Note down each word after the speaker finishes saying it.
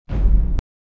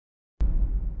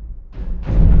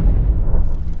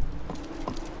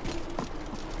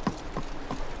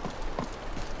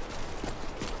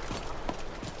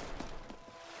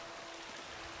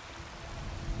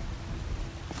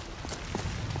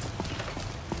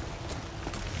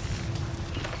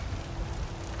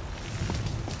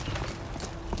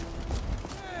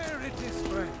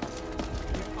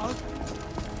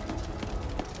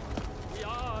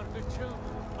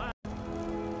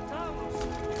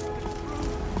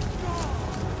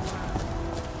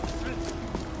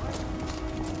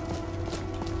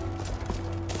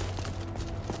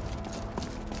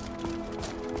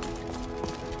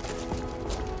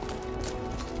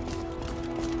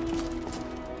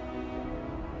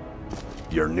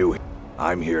You're new.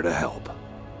 I'm here to help.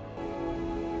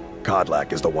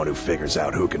 Kodlak is the one who figures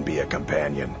out who can be a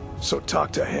companion, so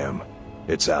talk to him.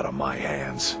 It's out of my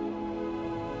hands.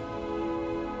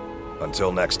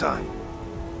 Until next time.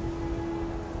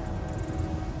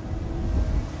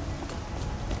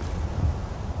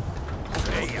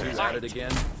 Hey, you at it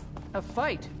again? A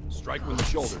fight. Strike when the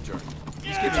shoulder turns.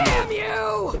 He's giving Damn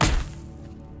you!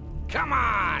 Come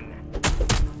on!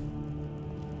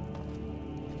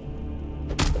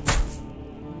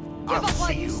 Give up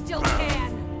while you still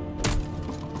can!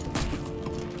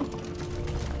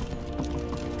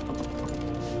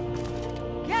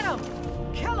 Get him!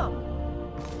 Kill him!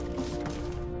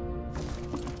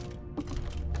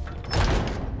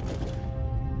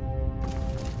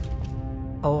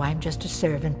 Oh, I'm just a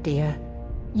servant, dear.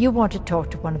 You want to talk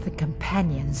to one of the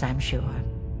companions, I'm sure.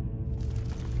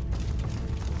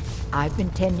 I've been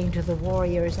tending to the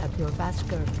warriors of your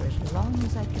Vasker for as long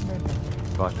as I can remember.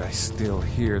 But I still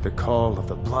hear the call of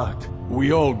the blood.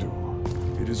 We all do.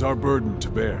 It is our burden to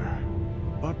bear.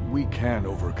 But we can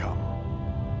overcome.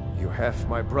 You have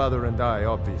my brother and I,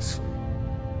 obviously.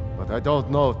 But I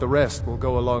don't know if the rest will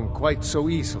go along quite so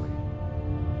easily.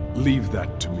 Leave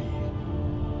that to me.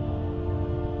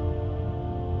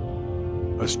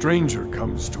 A stranger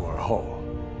comes to our hall.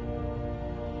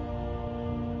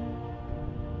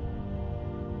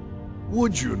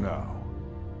 Would you now?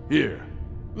 Here,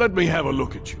 let me have a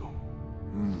look at you.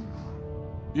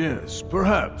 Yes,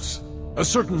 perhaps. A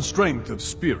certain strength of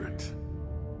spirit.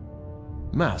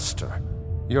 Master,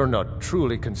 you're not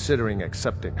truly considering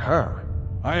accepting her.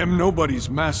 I am nobody's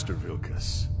master,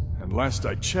 Vilkas. And last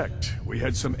I checked, we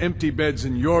had some empty beds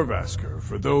in your Vasker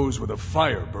for those with a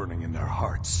fire burning in their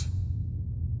hearts.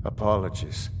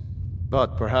 Apologies.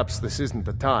 But perhaps this isn't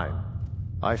the time.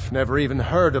 I've never even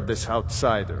heard of this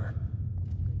outsider.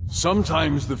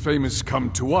 Sometimes the famous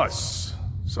come to us.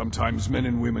 Sometimes men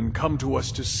and women come to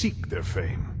us to seek their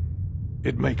fame.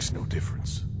 It makes no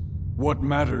difference. What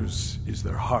matters is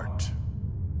their heart.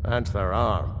 And their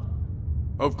arm.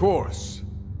 Of course.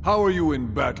 How are you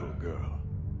in battle, girl?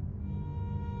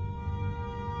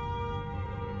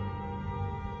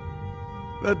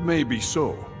 That may be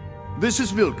so. This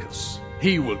is Vilkas.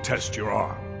 He will test your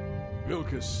arm.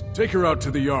 Vilkas, take her out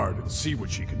to the yard and see what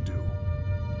she can do.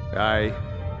 Aye.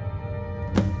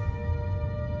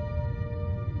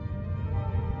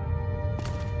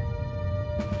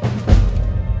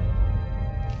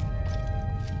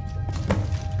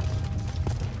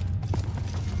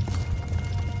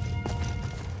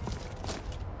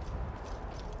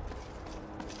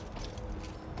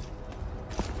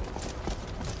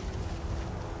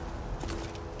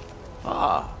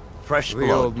 Fresh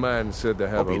The old man said to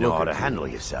have Hope a you know look how to at handle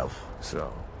you. yourself.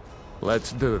 So,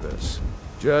 let's do this.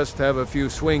 Just have a few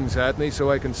swings at me so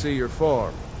I can see your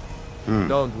form.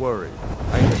 Don't worry,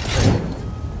 I can take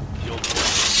it. You'll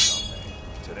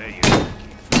today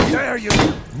you dare you!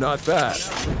 Not bad.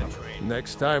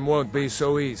 Next time won't be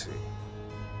so easy.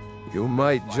 You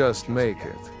might just make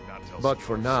it. But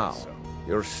for now,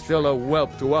 you're still a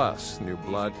whelp to us, new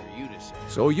blood.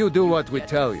 So you do what we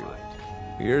tell you.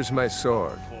 Here's my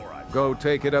sword. Go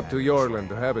take it up to Yorland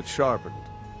to have it sharpened.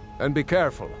 And be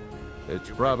careful. It's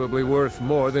probably worth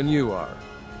more than you are.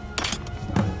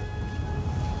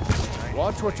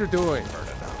 Watch what you're doing.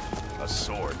 A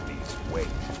sword needs weight.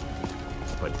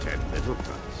 But 10 little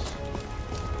cuts.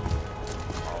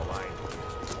 All I need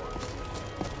is one.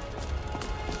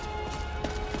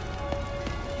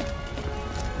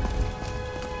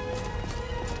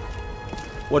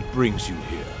 What brings you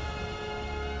here?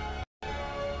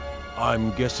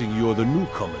 I'm guessing you're the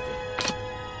newcomer then.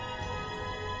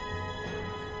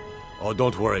 Oh,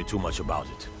 don't worry too much about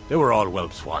it. They were all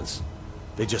whelps once.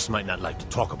 They just might not like to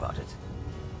talk about it.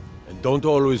 And don't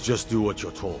always just do what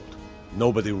you're told.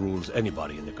 Nobody rules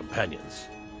anybody in the companions.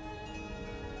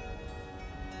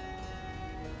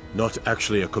 Not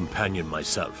actually a companion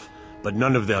myself, but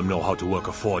none of them know how to work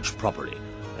a forge properly,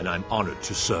 and I'm honored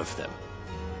to serve them.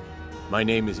 My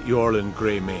name is Eorlin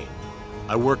Greymane.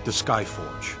 I work the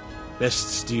Skyforge. Best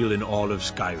steel in all of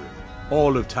Skyrim.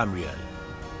 All of Tamriel.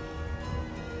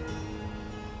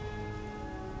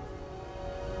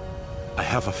 I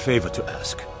have a favor to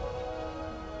ask.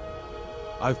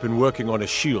 I've been working on a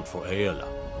shield for Aela.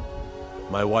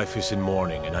 My wife is in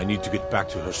mourning, and I need to get back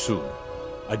to her soon.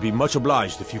 I'd be much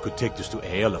obliged if you could take this to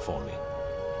Aela for me.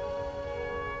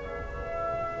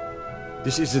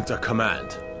 This isn't a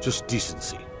command, just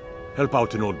decency. Help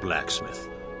out an old blacksmith.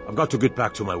 I've got to get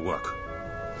back to my work.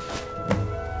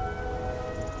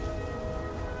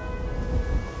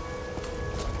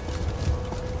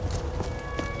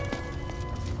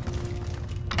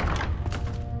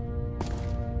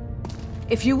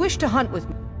 If you wish to hunt with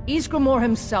me, Ysgramor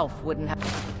himself wouldn't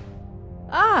have...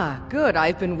 Ah, good,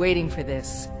 I've been waiting for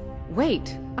this.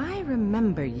 Wait, I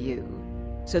remember you.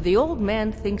 So the old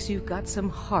man thinks you've got some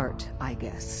heart, I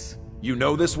guess. You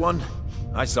know this one?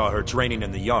 I saw her training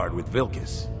in the yard with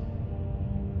Vilkas.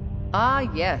 Ah,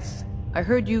 yes. I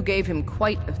heard you gave him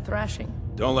quite a thrashing.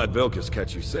 Don't let Vilkas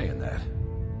catch you saying that.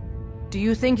 Do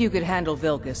you think you could handle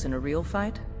Vilkas in a real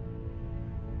fight?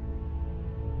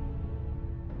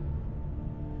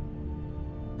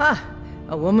 Ah,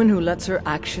 a woman who lets her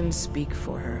actions speak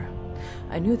for her.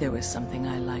 I knew there was something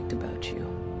I liked about you.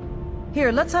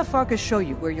 Here, let's have Farkas show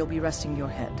you where you'll be resting your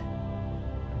head.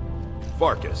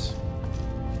 Farkas.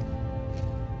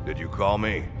 Did you call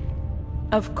me?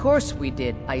 Of course we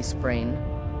did, Icebrain.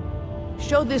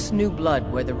 Show this new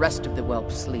blood where the rest of the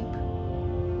whelps sleep.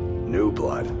 New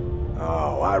blood?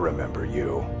 Oh, I remember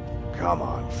you. Come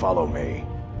on, follow me.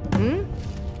 Hmm?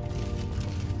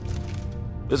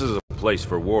 This is a place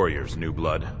for warriors, New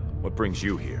Blood. What brings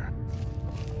you here?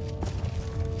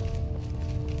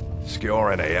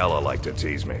 Skjor and Aela like to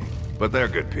tease me, but they're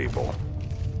good people.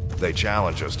 They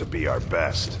challenge us to be our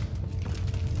best.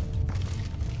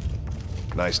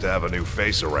 Nice to have a new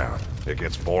face around. It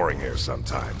gets boring here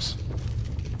sometimes.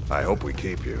 I hope we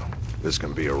keep you. This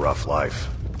can be a rough life.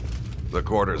 The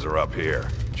quarters are up here.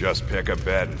 Just pick a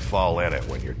bed and fall in it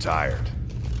when you're tired.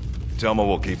 Telma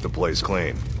will keep the place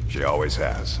clean. She always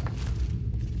has.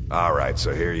 Alright,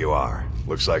 so here you are.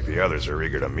 Looks like the others are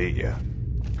eager to meet you.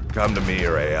 Come to me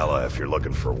or Aela if you're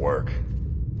looking for work.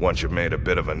 Once you've made a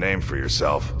bit of a name for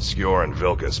yourself, Skjor and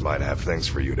Vilkas might have things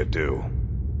for you to do.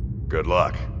 Good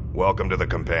luck. Welcome to the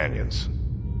Companions.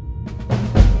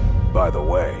 By the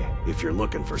way, if you're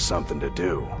looking for something to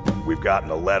do, we've gotten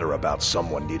a letter about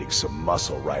someone needing some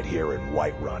muscle right here in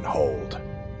Whiterun Hold.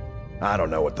 I don't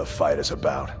know what the fight is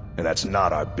about, and that's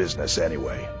not our business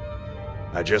anyway.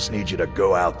 I just need you to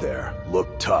go out there,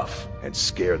 look tough, and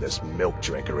scare this milk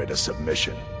drinker into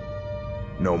submission.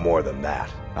 No more than that.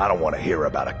 I don't want to hear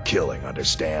about a killing,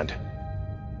 understand?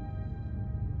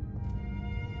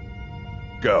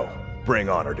 Go. Bring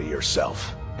honor to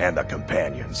yourself, and the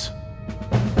Companions.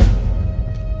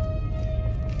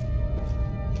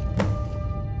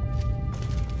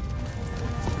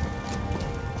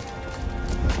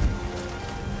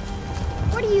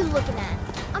 What are you looking at?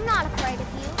 I'm not afraid of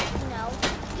you,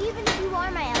 no. Even if you are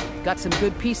my elder. Got some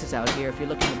good pieces out here if you're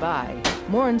looking to buy.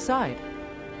 More inside.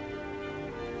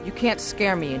 You can't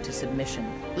scare me into submission.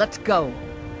 Let's go.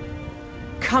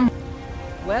 Come.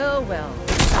 Well, well.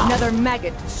 Another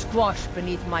maggot to squash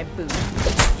beneath my boot.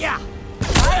 Yeah!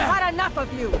 I've had enough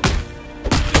of you!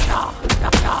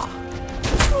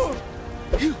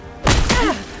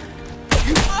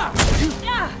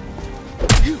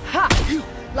 Ha!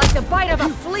 Like the bite of a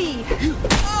flea!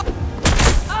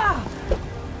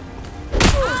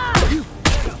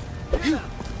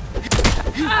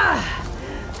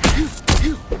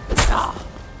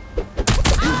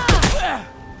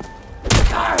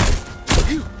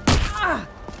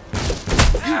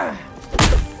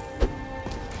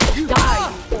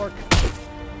 Die, you orc!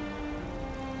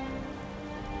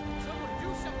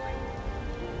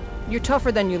 You're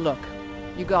tougher than you look.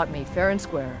 You got me, fair and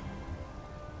square.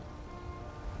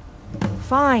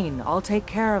 Fine, I'll take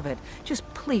care of it. Just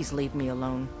please leave me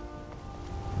alone.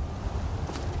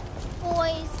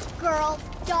 Boys, girls,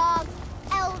 dogs,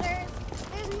 elders.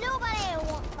 There's nobody I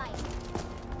won't fight.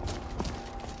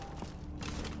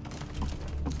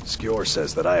 Skjor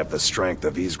says that I have the strength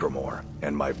of Ysgramor,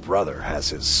 and my brother has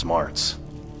his smarts.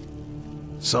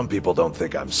 Some people don't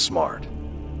think I'm smart.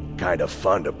 Kind of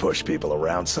fun to push people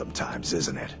around sometimes,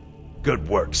 isn't it? Good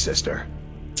work, sister.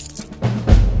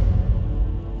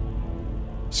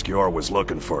 Skjor was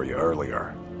looking for you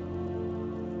earlier.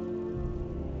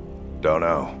 Don't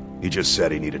know. He just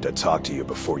said he needed to talk to you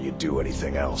before you do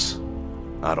anything else.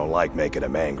 I don't like making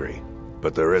him angry,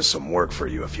 but there is some work for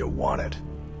you if you want it.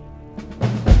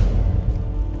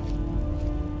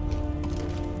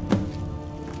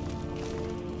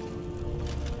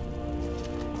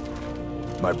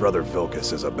 My brother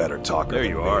Vilkas is a better talker There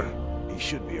than you me. are. He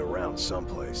should be around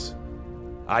someplace.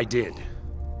 I did.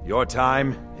 Your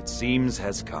time, it seems,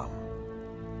 has come.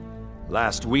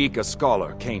 Last week, a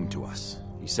scholar came to us.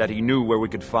 He said he knew where we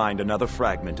could find another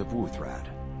fragment of Wuthrad.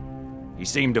 He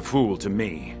seemed a fool to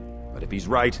me, but if he's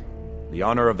right, the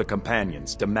honor of the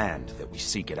Companions demand that we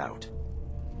seek it out.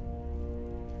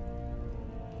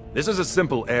 This is a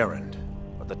simple errand,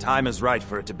 but the time is right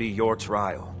for it to be your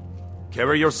trial.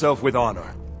 Carry yourself with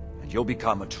honor, and you'll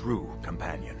become a true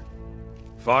companion.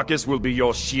 Farkas will be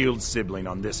your shield sibling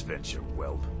on this venture,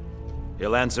 whelp.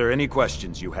 He'll answer any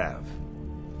questions you have.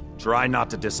 Try not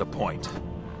to disappoint,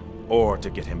 or to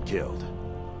get him killed.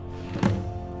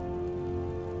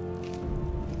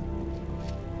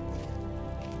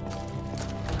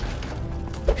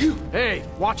 Hey,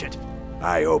 watch it!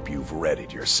 I hope you've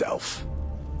readied yourself.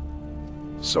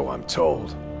 So I'm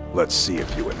told. Let's see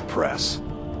if you impress.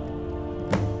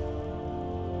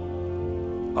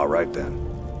 All right then.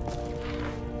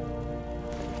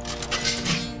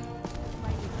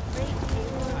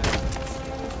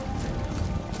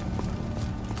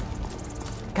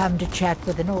 Come to chat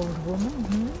with an old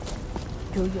woman,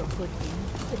 Do your good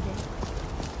deeds today.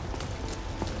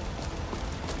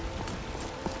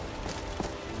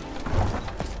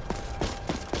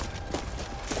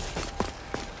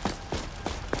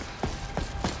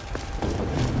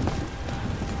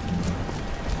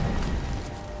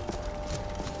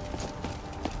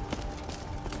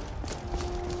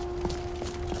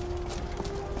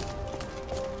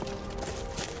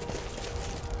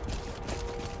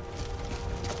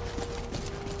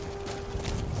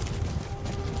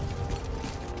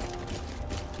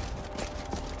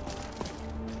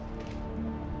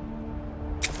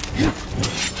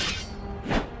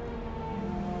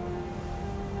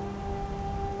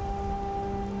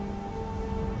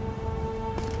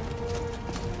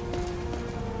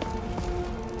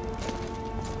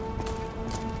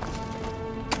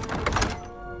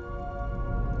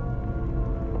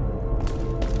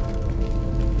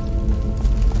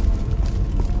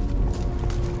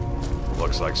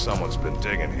 Looks like someone's been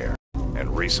digging here.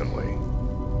 And recently.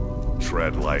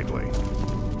 Tread lightly.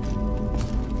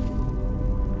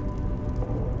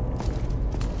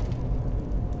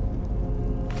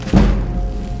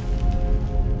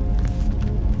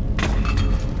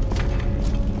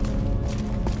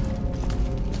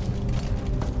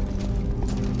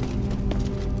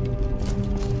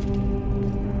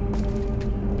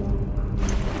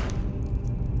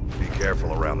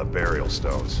 Careful around the burial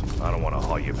stones. I don't want to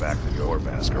haul you back to the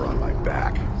Orvasker on my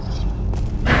back.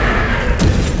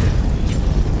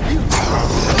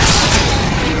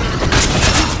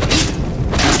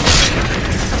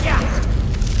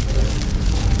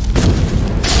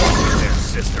 There,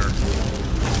 sister.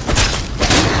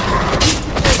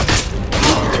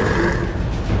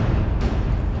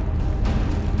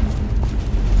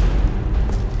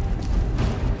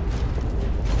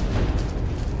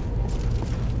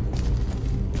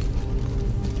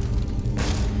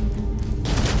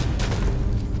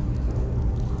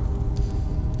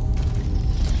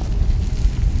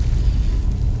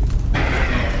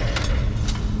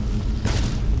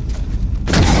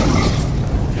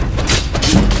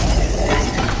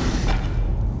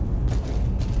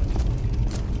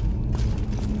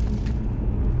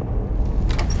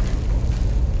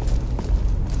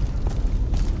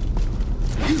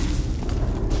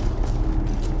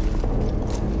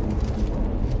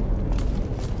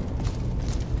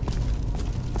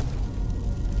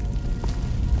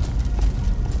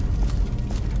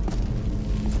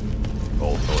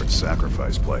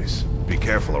 Sacrifice place. Be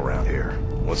careful around here.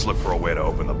 Let's look for a way to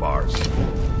open the bars.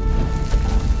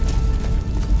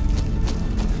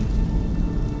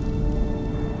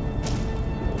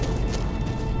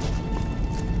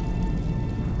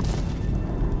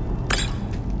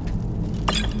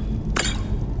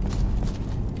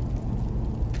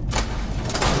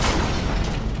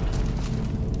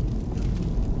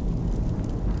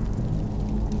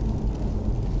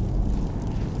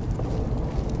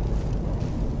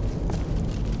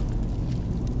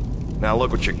 Now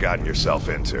look what you've gotten yourself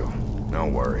into. No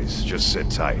worries, just sit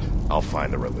tight. I'll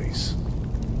find the release.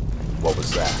 What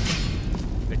was that?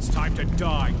 It's time to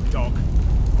die, dog.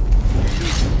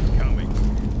 Coming.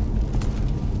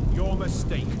 Your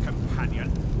mistake, companion.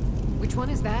 Which one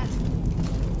is that?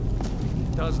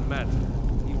 Doesn't matter.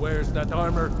 He wears that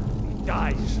armor, he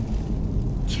dies.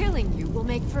 Killing you will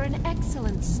make for an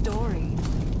excellent story.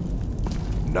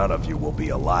 None of you will be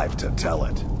alive to tell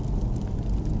it.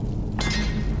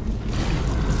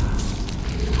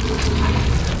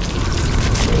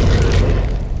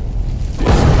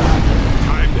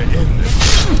 Time to end this.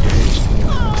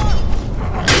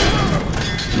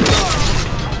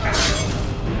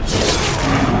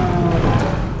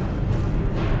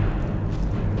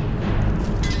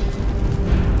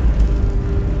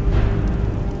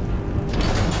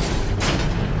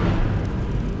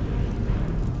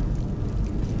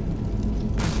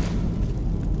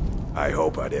 I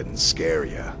hope I didn't scare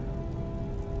you.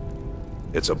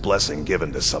 It's a blessing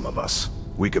given to some of us.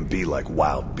 We can be like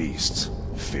wild beasts,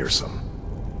 fearsome.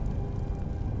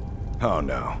 Oh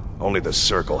no, only the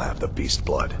Circle have the beast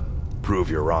blood. Prove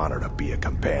your honor to be a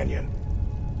companion.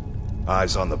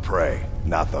 Eyes on the prey,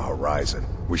 not the horizon.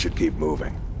 We should keep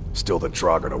moving. Still the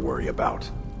Draugr to worry about.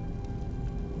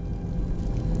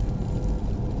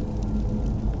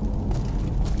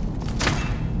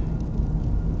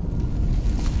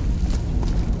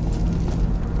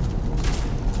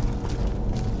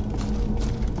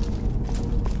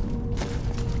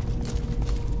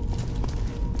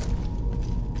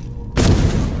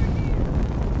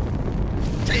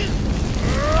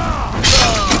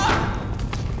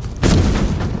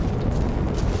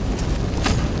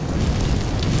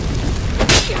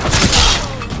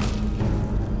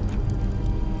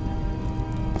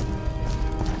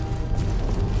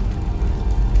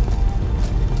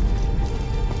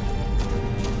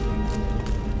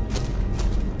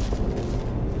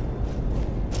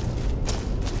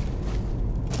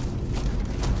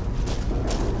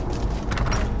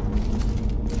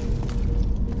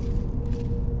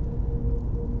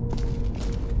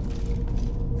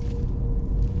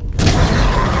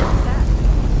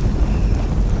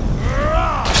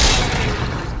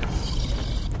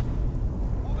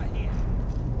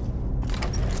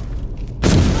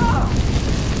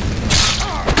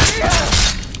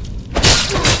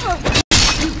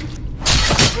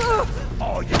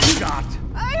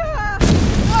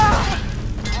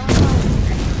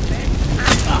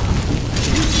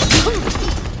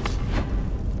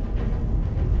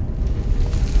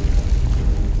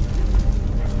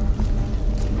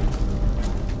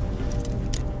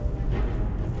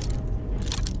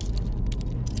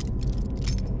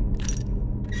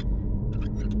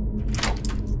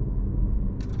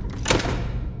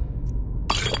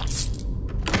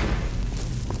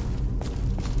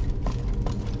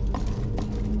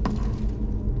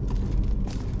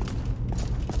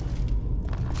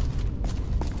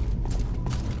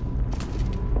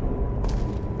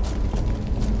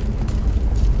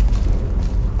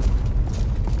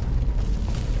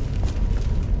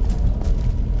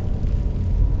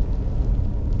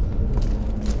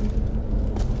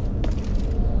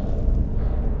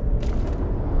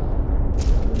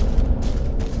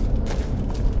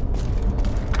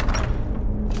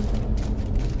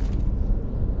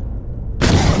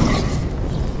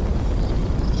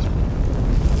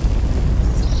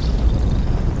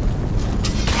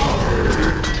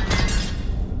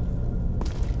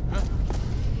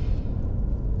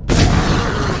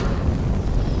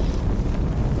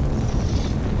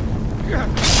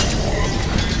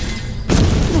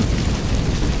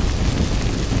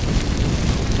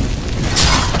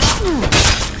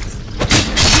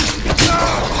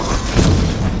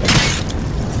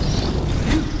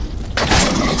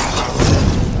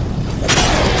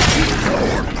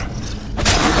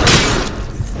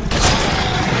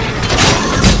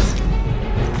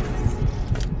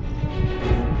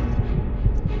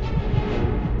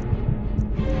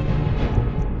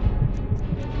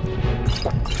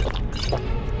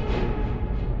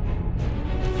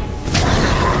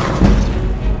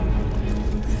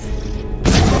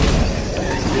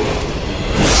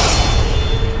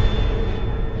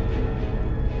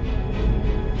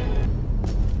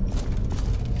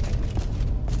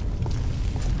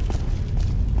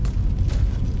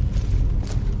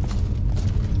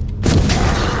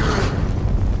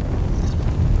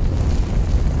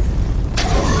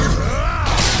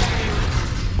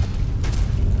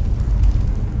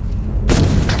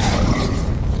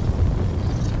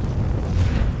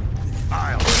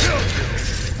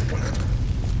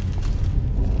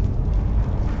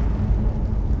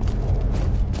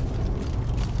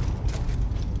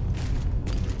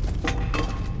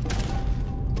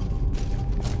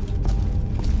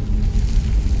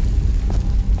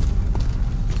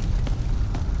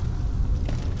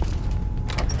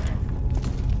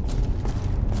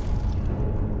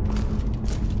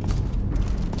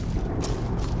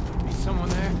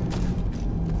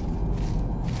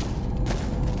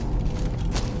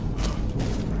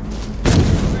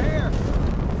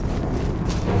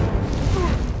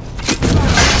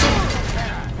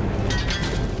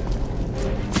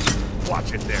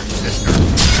 Watch it there, sister.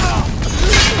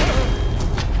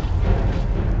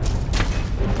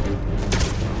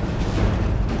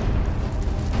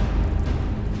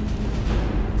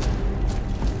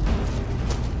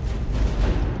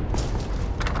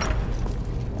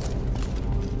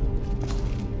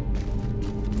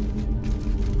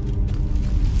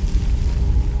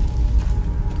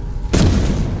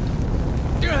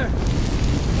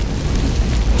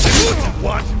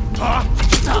 What? Huh?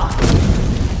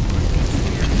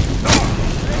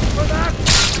 Thanks for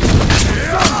that!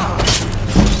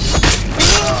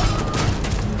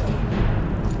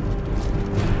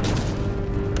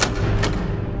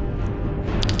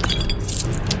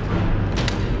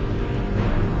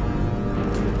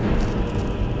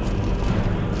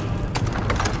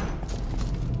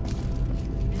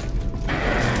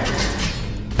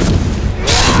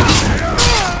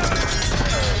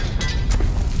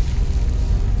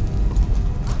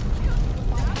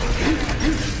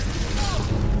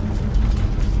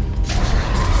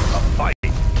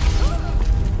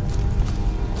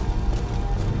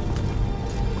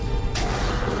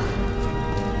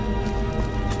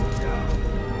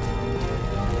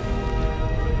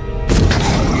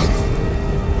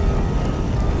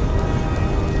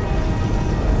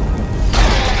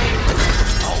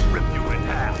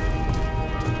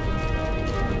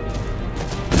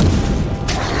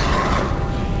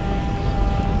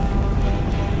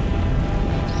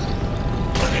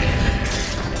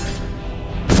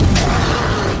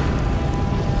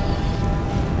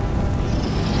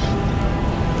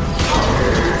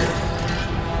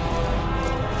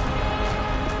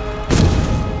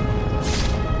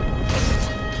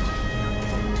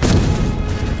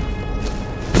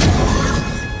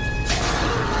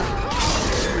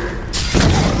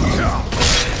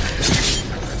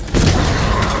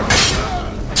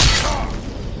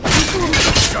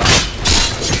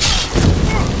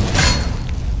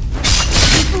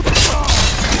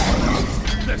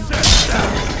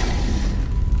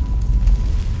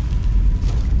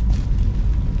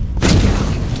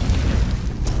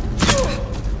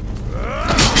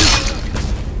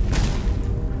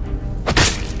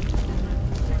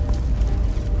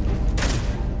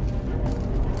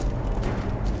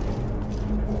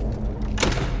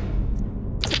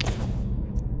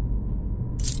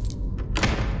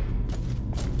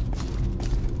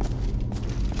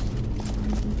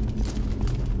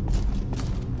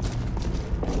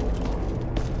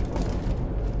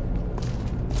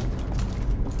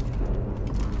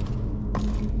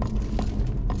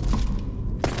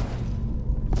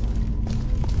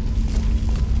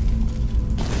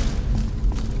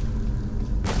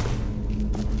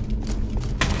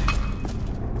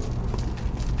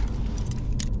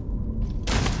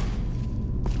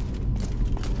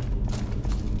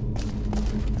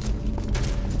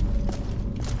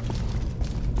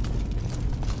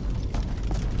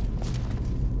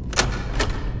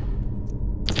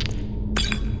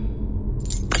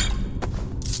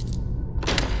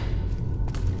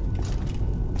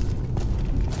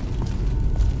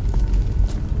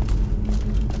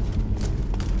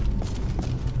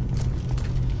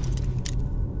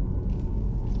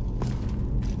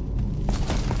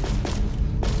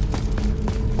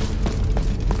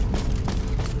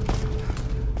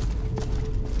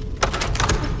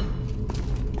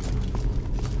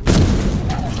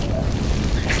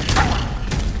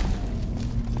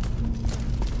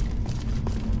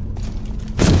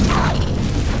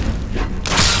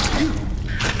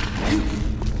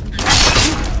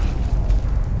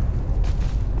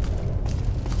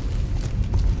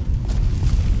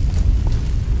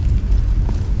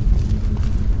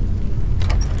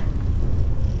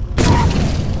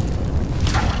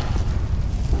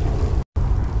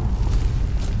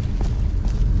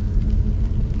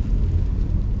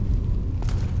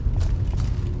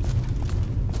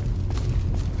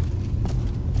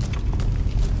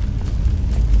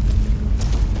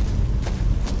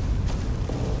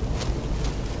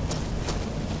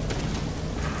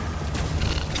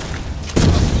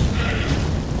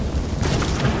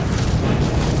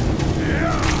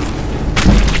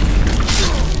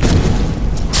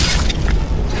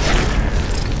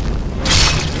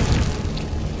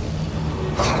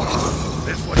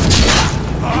 this one.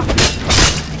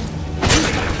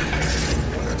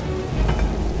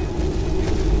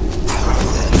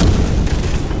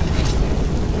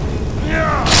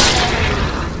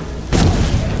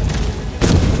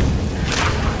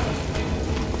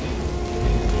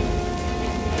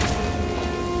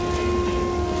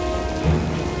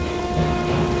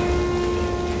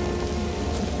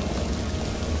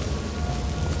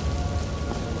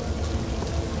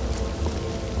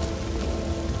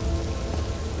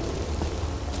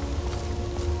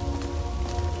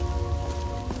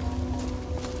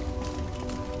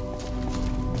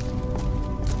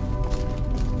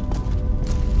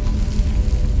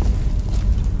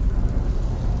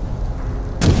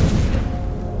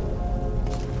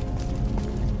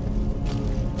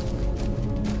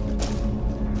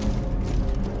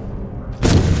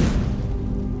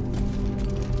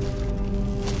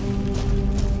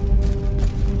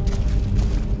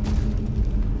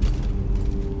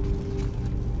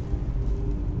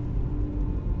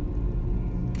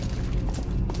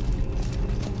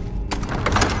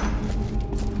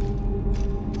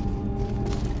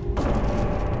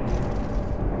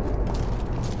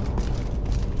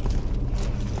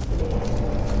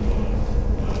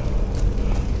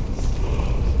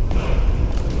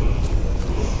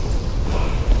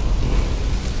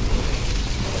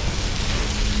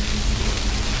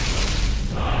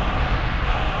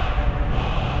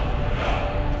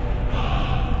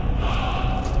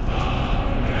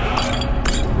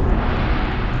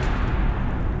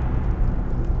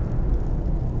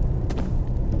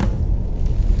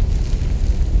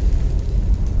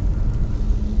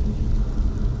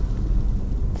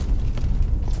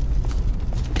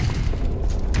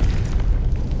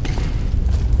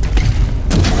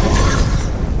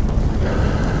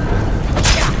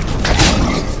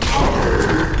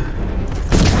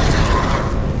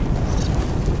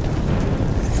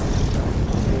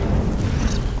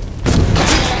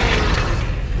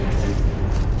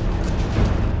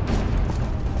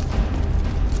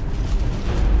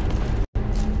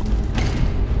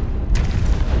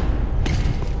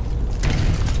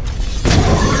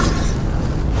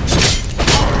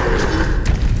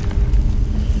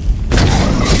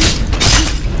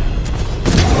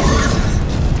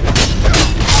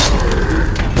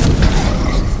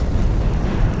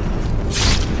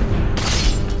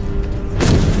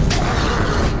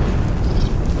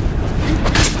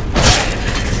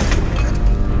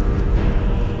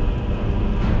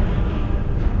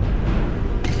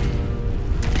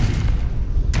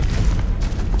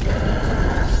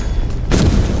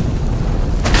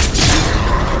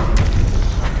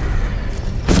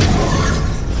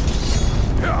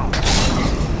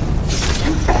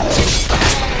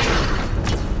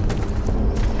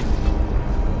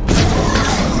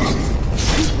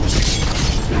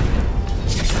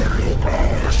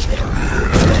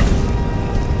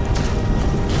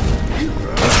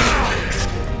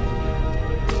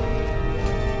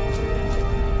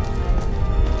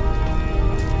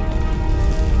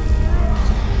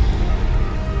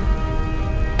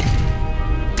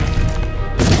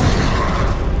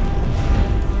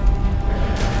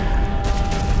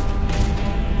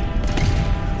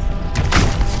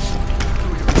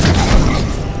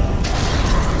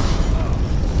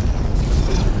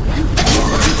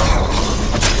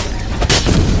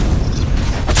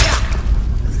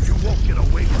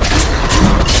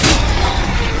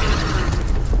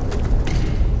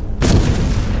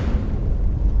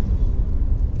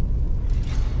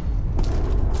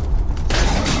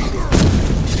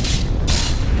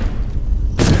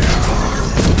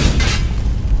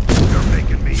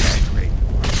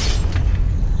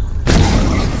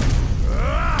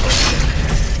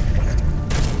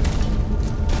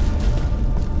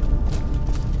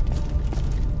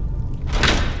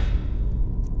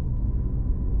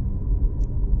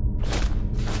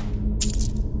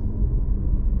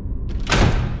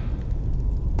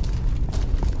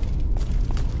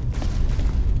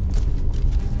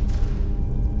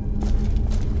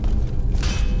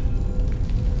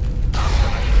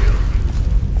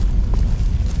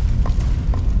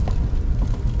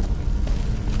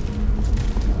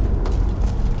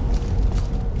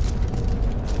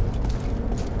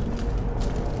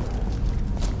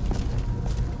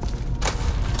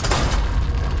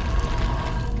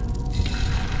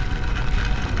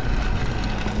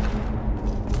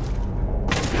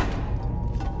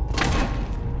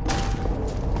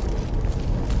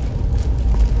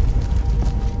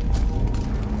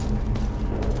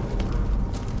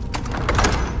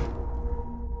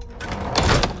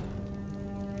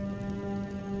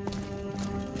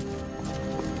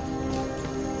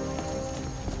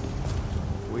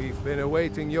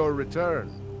 awaiting your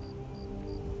return.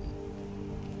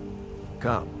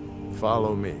 Come,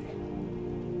 follow me.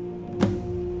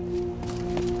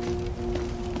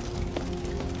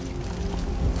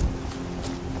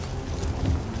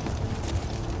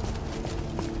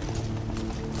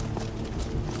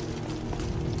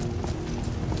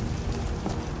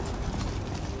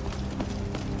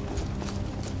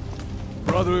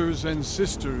 Brothers and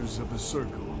sisters of the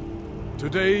Circle,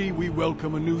 today we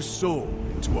welcome a new soul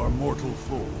into our mortal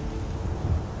fold.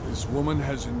 This woman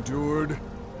has endured,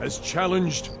 has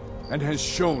challenged, and has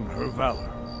shown her valor.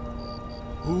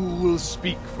 Who will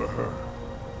speak for her?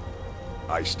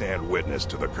 I stand witness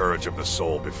to the courage of the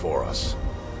soul before us.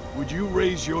 Would you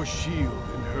raise your shield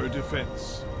in her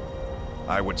defense?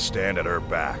 I would stand at her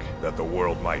back, that the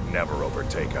world might never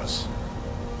overtake us.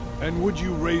 And would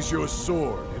you raise your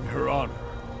sword in her honor?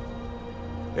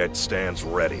 It stands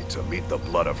ready to meet the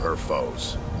blood of her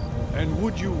foes. And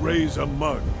would you raise a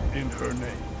mug in her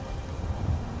name?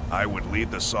 I would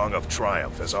lead the song of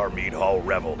triumph as our mead hall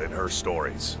reveled in her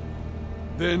stories.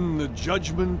 Then the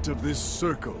judgment of this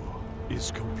circle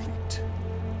is complete.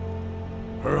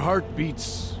 Her heart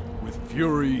beats with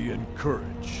fury and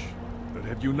courage that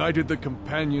have united the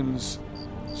companions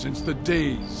since the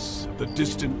days of the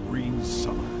distant green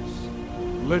summers.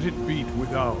 Let it beat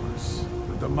with ours,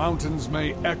 that the mountains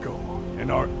may echo and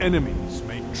our enemies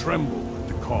may tremble at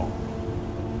the call.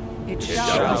 It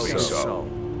shall be so.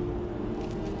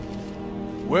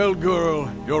 Well,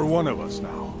 girl, you're one of us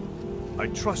now. I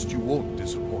trust you won't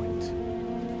disappoint.